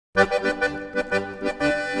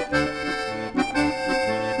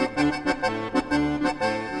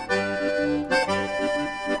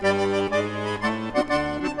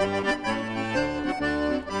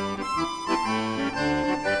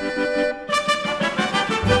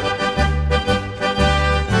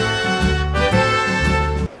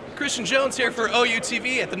Jones here for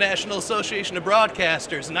OUTV at the National Association of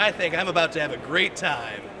Broadcasters, and I think I'm about to have a great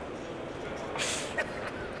time.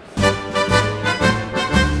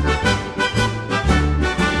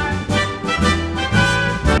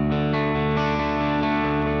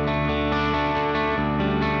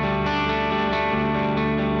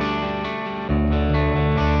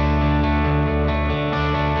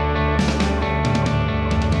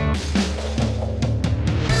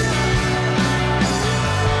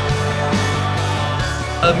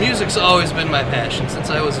 Music's always been my passion. Since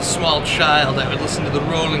I was a small child, I would listen to the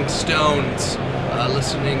Rolling Stones,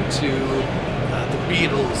 listening to the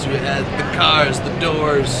Beatles. You had the Cars, the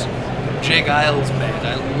Doors, Jake Isles Band.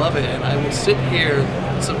 I love it, and I will sit here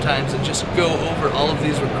sometimes and just go over all of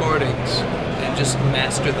these recordings and just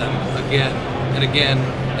master them again and again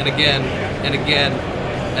and again and again,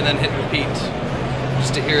 and then hit repeat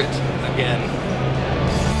just to hear it again.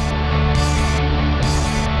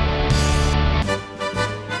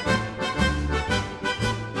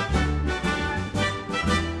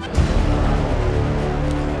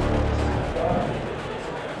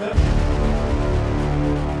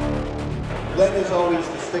 Glenn is always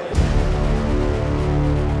the sticker.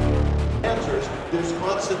 Answers, there's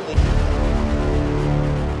constantly.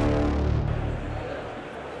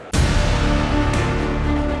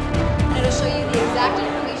 And it'll show you the exact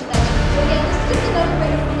information that you need. So again, this is just another way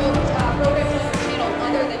to promote programs on your channel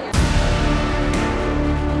other than your.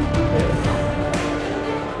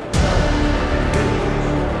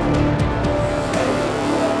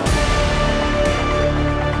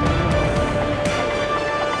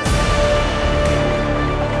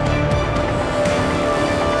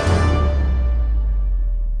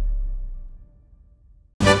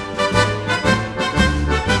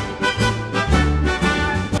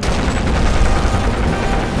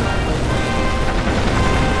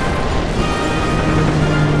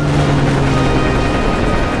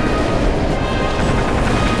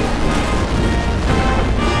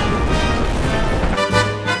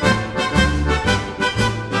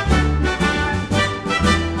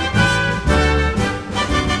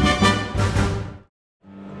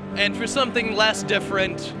 And for something less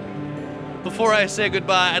different, before I say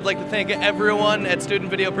goodbye, I'd like to thank everyone at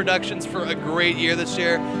Student Video Productions for a great year this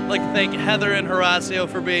year. I'd like to thank Heather and Horacio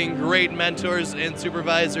for being great mentors and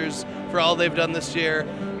supervisors for all they've done this year.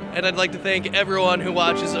 And I'd like to thank everyone who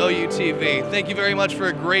watches OUTV. Thank you very much for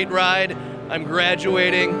a great ride. I'm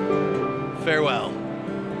graduating. Farewell.